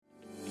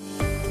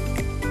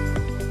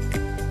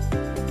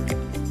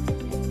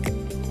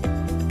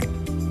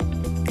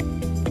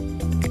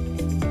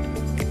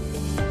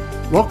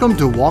Welcome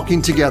to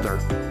Walking Together,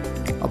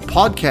 a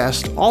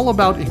podcast all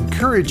about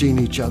encouraging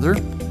each other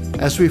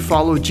as we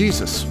follow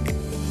Jesus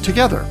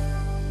together.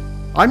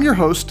 I'm your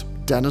host,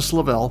 Dennis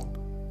Lavelle.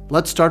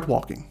 Let's start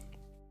walking.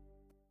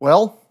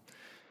 Well,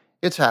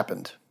 it's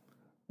happened.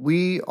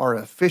 We are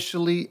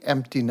officially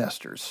empty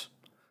nesters.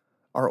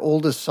 Our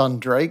oldest son,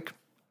 Drake,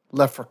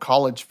 left for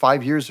college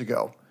 5 years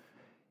ago.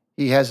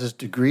 He has his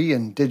degree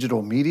in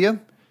digital media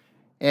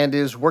and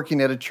is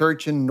working at a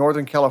church in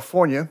Northern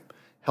California,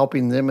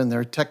 helping them in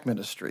their tech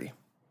ministry.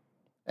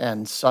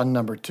 And son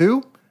number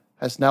 2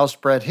 has now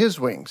spread his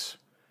wings,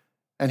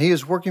 and he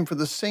is working for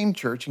the same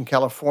church in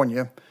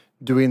California,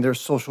 doing their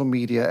social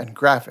media and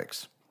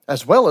graphics,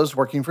 as well as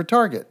working for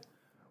Target.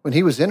 When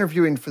he was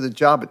interviewing for the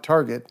job at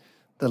Target,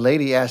 the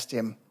lady asked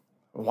him,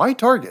 "Why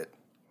Target?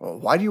 Well,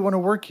 why do you want to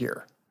work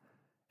here?"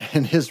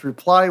 And his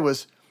reply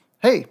was,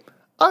 "Hey,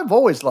 I've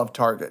always loved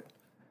Target.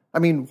 I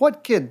mean,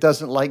 what kid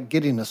doesn't like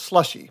getting a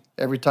slushie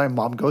every time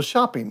mom goes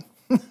shopping?"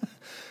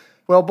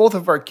 Well, both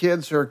of our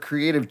kids are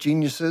creative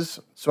geniuses,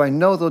 so I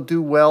know they'll do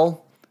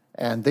well,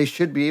 and they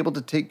should be able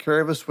to take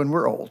care of us when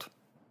we're old.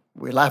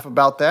 We laugh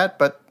about that,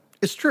 but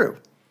it's true.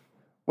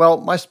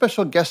 Well, my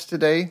special guest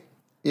today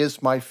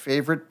is my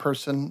favorite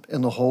person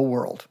in the whole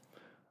world,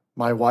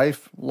 my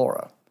wife,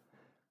 Laura.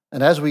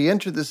 And as we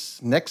enter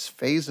this next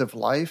phase of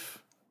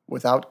life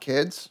without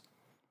kids,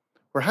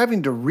 we're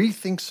having to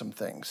rethink some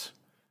things.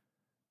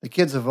 The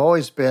kids have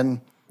always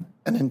been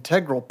an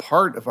integral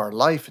part of our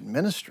life and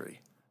ministry.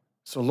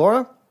 So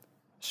Laura,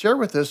 share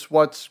with us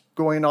what's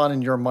going on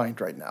in your mind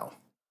right now.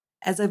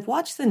 As I've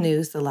watched the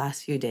news the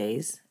last few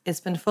days, it's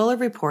been full of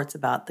reports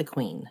about the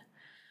Queen.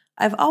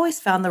 I've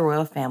always found the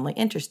royal family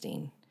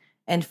interesting.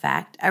 In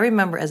fact, I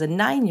remember as a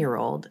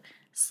 9-year-old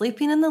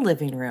sleeping in the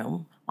living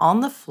room, on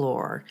the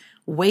floor,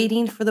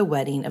 waiting for the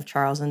wedding of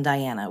Charles and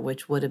Diana,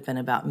 which would have been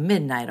about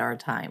midnight our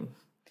time.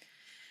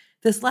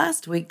 This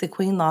last week, the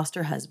Queen lost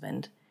her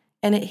husband,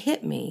 and it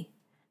hit me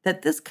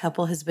that this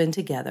couple has been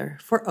together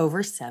for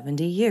over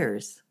 70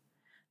 years.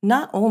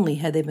 Not only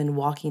had they been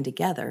walking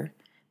together,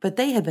 but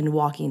they have been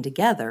walking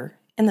together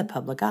in the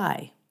public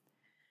eye.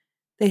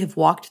 They have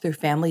walked through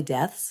family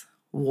deaths,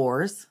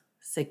 wars,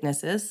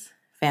 sicknesses,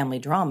 family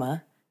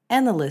drama,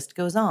 and the list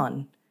goes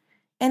on.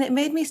 And it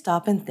made me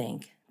stop and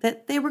think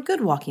that they were good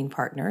walking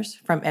partners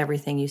from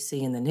everything you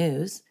see in the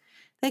news.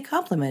 They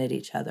complemented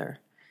each other.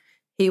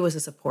 He was a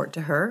support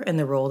to her in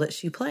the role that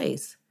she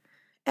plays.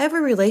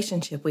 Every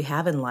relationship we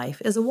have in life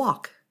is a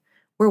walk.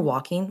 We're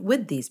walking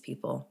with these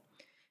people.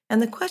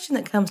 And the question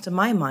that comes to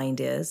my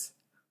mind is,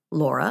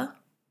 Laura,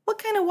 what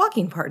kind of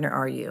walking partner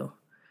are you?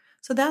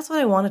 So that's what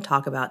I want to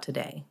talk about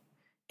today.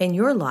 In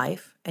your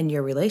life and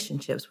your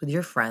relationships with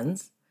your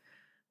friends,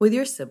 with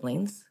your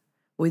siblings,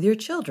 with your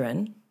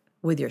children,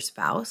 with your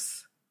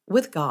spouse,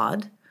 with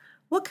God,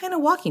 what kind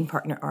of walking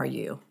partner are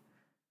you?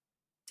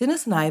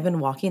 Dennis and I have been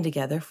walking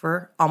together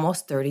for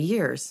almost 30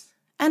 years.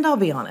 And I'll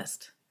be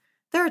honest,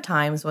 there are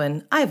times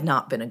when I have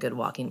not been a good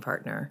walking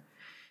partner.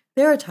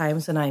 There are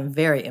times when I am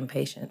very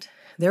impatient.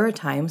 There are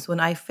times when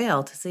I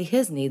fail to see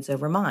his needs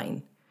over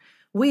mine.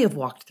 We have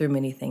walked through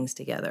many things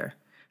together,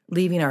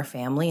 leaving our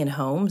family and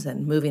homes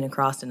and moving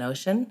across an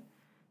ocean,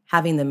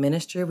 having the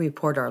ministry we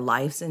poured our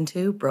lives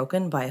into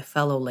broken by a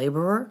fellow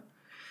laborer,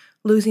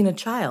 losing a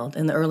child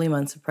in the early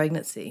months of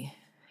pregnancy,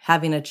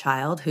 having a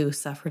child who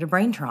suffered a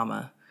brain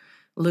trauma,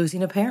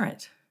 losing a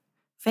parent,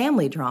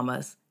 family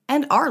dramas,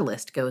 and our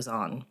list goes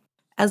on.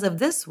 As of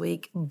this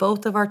week,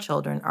 both of our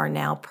children are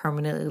now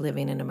permanently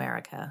living in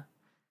America,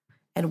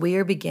 and we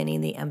are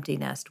beginning the empty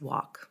nest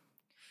walk.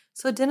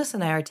 So Dennis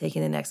and I are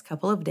taking the next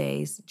couple of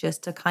days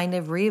just to kind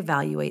of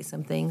reevaluate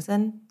some things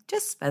and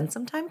just spend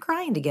some time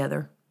crying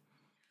together.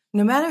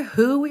 No matter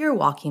who we are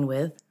walking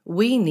with,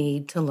 we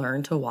need to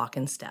learn to walk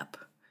in step.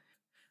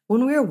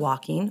 When we are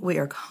walking, we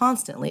are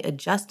constantly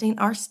adjusting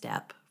our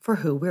step for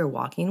who we are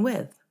walking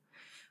with.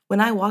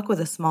 When I walk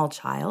with a small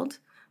child,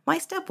 my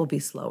step will be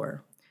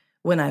slower.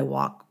 When I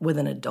walk with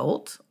an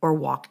adult or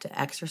walk to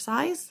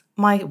exercise,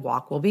 my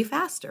walk will be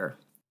faster.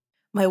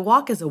 My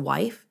walk as a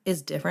wife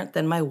is different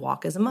than my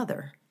walk as a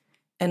mother.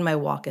 And my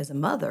walk as a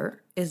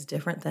mother is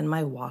different than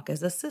my walk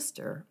as a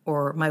sister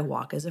or my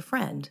walk as a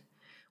friend.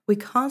 We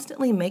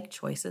constantly make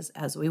choices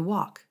as we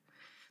walk.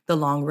 The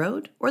long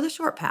road or the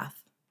short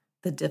path.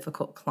 The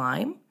difficult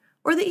climb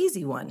or the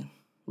easy one.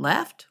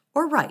 Left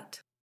or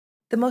right.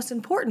 The most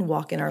important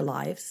walk in our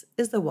lives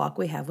is the walk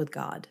we have with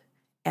God.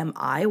 Am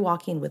I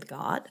walking with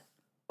God?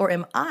 Or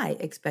am I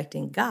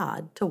expecting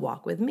God to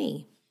walk with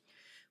me?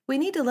 We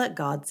need to let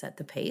God set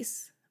the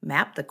pace,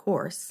 map the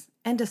course,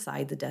 and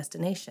decide the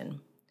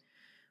destination.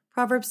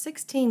 Proverbs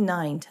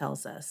 16:9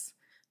 tells us,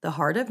 "The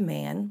heart of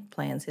man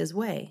plans his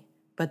way,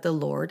 but the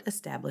Lord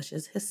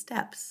establishes his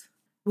steps."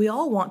 We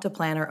all want to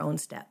plan our own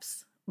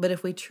steps, but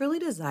if we truly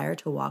desire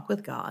to walk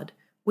with God,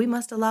 we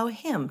must allow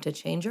Him to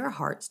change our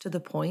hearts to the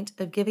point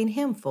of giving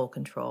Him full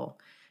control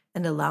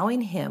and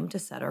allowing Him to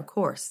set our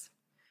course.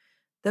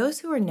 Those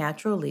who are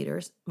natural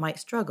leaders might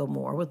struggle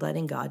more with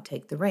letting God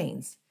take the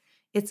reins.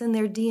 It's in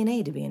their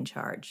DNA to be in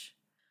charge.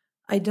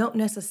 I don't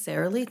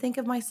necessarily think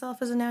of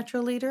myself as a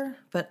natural leader,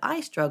 but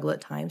I struggle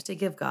at times to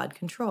give God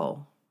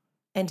control.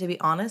 And to be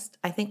honest,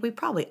 I think we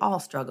probably all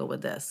struggle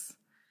with this.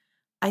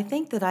 I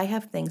think that I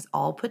have things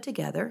all put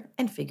together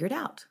and figured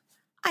out.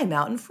 I'm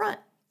out in front,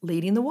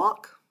 leading the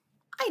walk.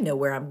 I know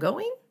where I'm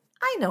going.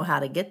 I know how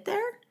to get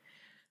there.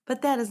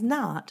 But that is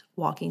not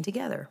walking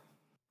together.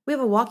 We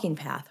have a walking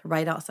path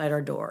right outside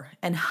our door,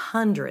 and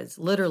hundreds,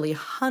 literally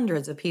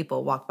hundreds of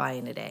people walk by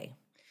in a day.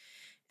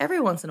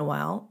 Every once in a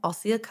while, I'll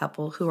see a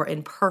couple who are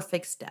in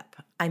perfect step.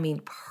 I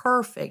mean,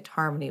 perfect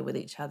harmony with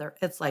each other.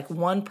 It's like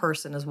one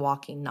person is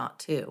walking, not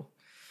two.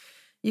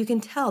 You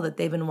can tell that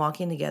they've been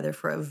walking together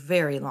for a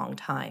very long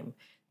time.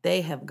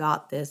 They have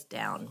got this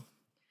down.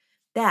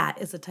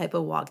 That is the type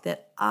of walk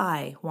that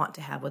I want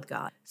to have with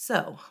God.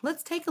 So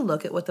let's take a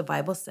look at what the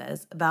Bible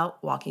says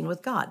about walking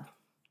with God.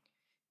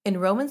 In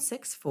Romans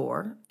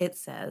 6:4, it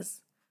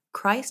says,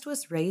 Christ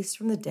was raised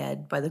from the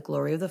dead by the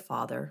glory of the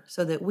Father,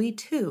 so that we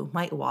too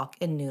might walk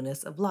in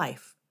newness of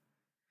life.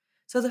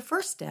 So the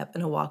first step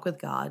in a walk with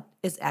God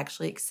is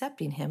actually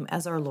accepting Him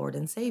as our Lord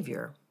and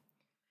Savior.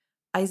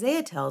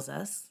 Isaiah tells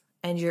us,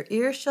 and your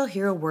ears shall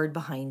hear a word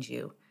behind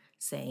you,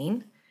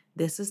 saying,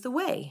 This is the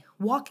way,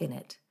 walk in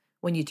it,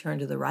 when you turn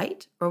to the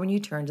right or when you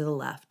turn to the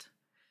left.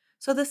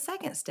 So the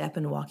second step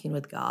in walking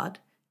with God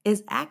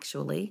is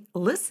actually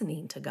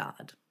listening to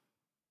God.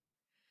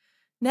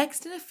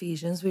 Next in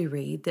Ephesians, we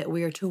read that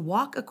we are to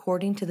walk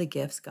according to the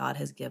gifts God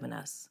has given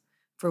us.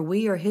 For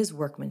we are His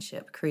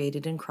workmanship,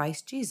 created in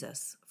Christ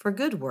Jesus, for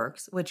good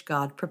works which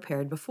God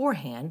prepared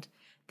beforehand,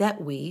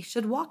 that we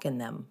should walk in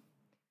them.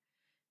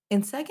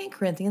 In 2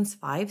 Corinthians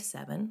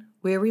 5:7,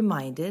 we are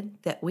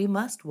reminded that we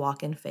must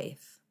walk in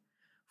faith.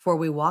 For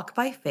we walk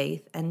by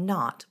faith and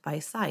not by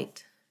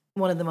sight.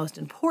 One of the most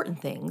important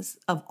things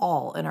of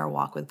all in our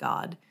walk with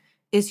God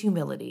is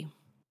humility.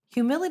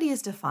 Humility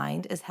is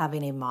defined as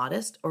having a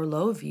modest or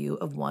low view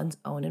of one's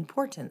own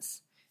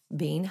importance,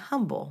 being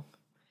humble.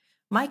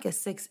 Micah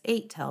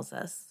 6:8 tells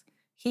us,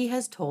 He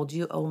has told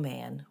you, O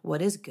man,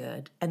 what is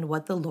good and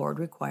what the Lord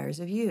requires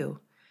of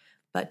you,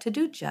 but to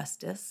do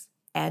justice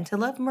and to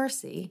love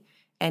mercy,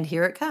 and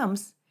here it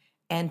comes,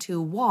 and to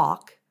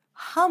walk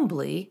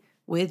humbly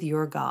with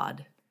your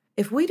God.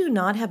 If we do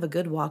not have a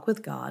good walk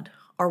with God,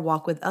 our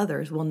walk with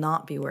others will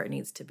not be where it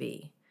needs to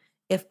be.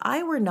 If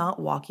I were not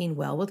walking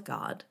well with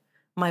God,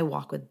 my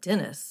walk with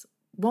Dennis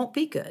won't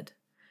be good.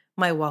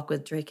 My walk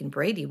with Drake and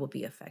Brady will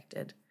be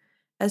affected.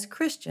 As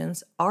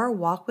Christians, our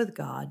walk with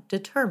God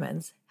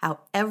determines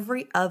how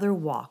every other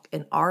walk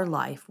in our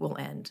life will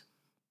end.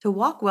 To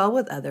walk well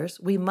with others,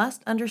 we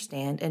must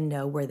understand and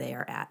know where they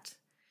are at.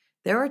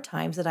 There are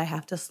times that I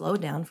have to slow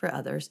down for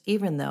others,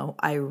 even though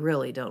I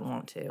really don't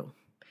want to.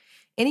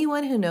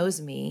 Anyone who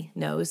knows me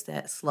knows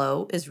that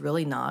slow is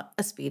really not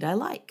a speed I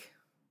like.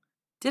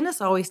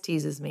 Dennis always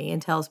teases me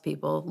and tells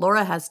people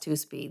Laura has two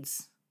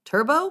speeds,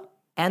 turbo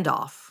and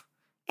off.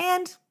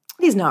 And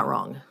he's not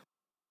wrong.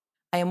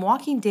 I am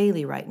walking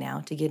daily right now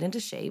to get into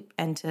shape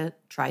and to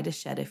try to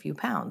shed a few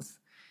pounds.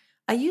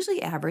 I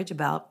usually average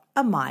about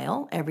a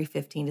mile every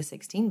 15 to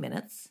 16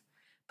 minutes.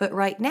 But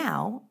right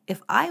now,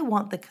 if I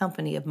want the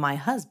company of my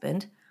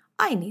husband,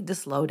 I need to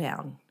slow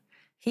down.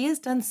 He has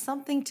done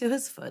something to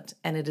his foot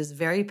and it is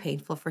very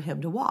painful for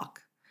him to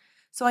walk.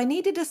 So I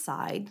need to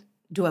decide,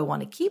 do I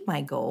want to keep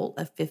my goal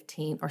of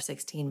 15 or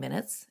 16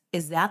 minutes?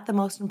 Is that the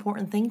most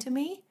important thing to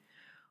me?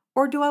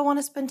 Or do I want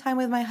to spend time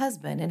with my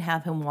husband and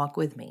have him walk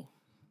with me?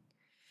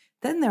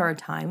 Then there are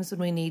times when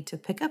we need to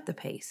pick up the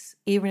pace,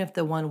 even if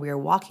the one we are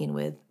walking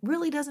with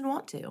really doesn't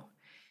want to.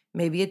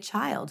 Maybe a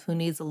child who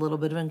needs a little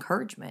bit of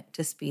encouragement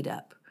to speed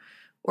up,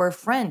 or a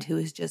friend who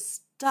is just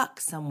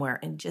stuck somewhere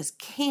and just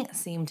can't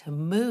seem to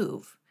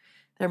move.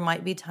 There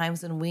might be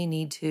times when we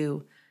need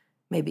to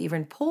maybe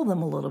even pull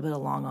them a little bit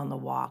along on the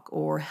walk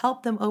or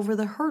help them over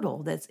the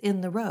hurdle that's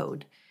in the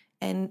road.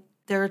 And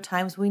there are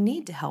times we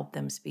need to help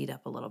them speed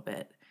up a little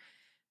bit.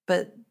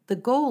 But the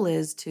goal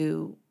is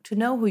to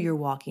know who you're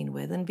walking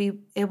with and be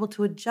able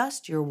to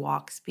adjust your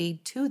walk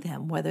speed to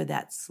them, whether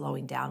that's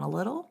slowing down a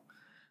little,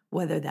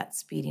 whether that's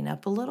speeding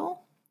up a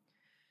little.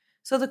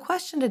 So the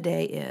question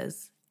today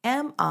is,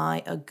 am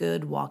I a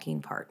good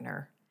walking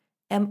partner?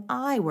 Am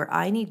I where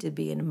I need to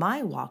be in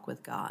my walk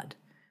with God?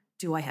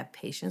 Do I have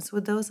patience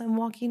with those I'm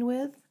walking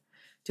with?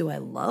 Do I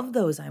love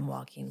those I'm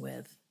walking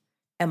with?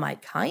 Am I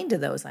kind to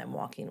those I'm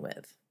walking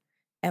with?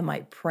 Am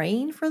I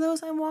praying for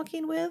those I'm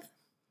walking with?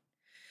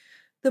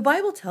 The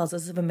Bible tells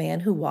us of a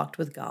man who walked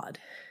with God.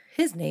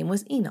 His name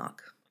was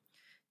Enoch.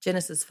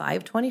 Genesis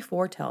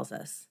 5:24 tells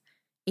us,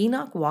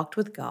 Enoch walked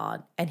with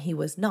God, and he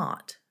was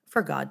not,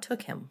 for God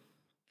took him.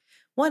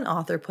 One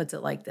author puts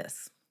it like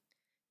this: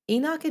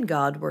 Enoch and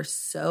God were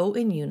so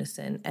in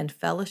unison and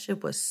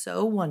fellowship was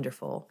so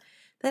wonderful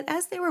that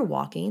as they were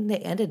walking, they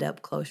ended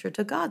up closer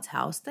to God's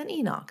house than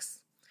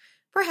Enoch's.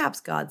 Perhaps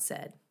God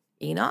said,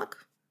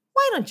 Enoch,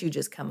 why don't you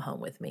just come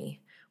home with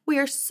me? We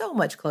are so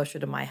much closer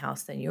to my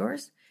house than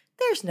yours.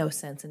 There's no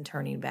sense in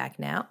turning back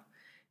now.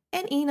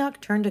 And Enoch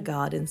turned to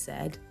God and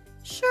said,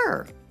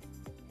 Sure.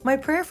 My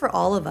prayer for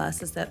all of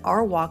us is that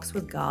our walks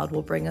with God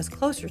will bring us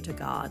closer to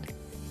God.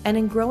 And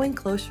in growing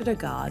closer to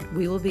God,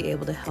 we will be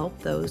able to help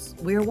those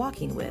we are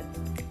walking with,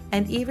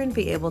 and even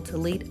be able to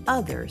lead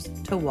others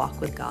to walk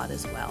with God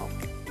as well.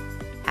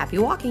 Happy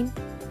walking!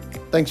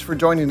 Thanks for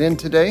joining in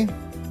today.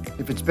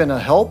 If it's been a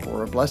help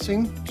or a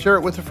blessing, share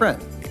it with a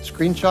friend.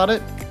 Screenshot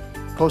it,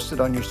 post it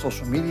on your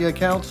social media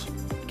accounts,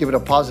 give it a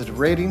positive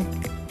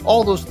rating.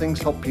 All those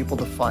things help people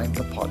to find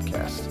the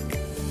podcast.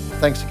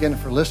 Thanks again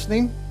for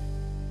listening.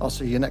 I'll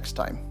see you next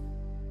time.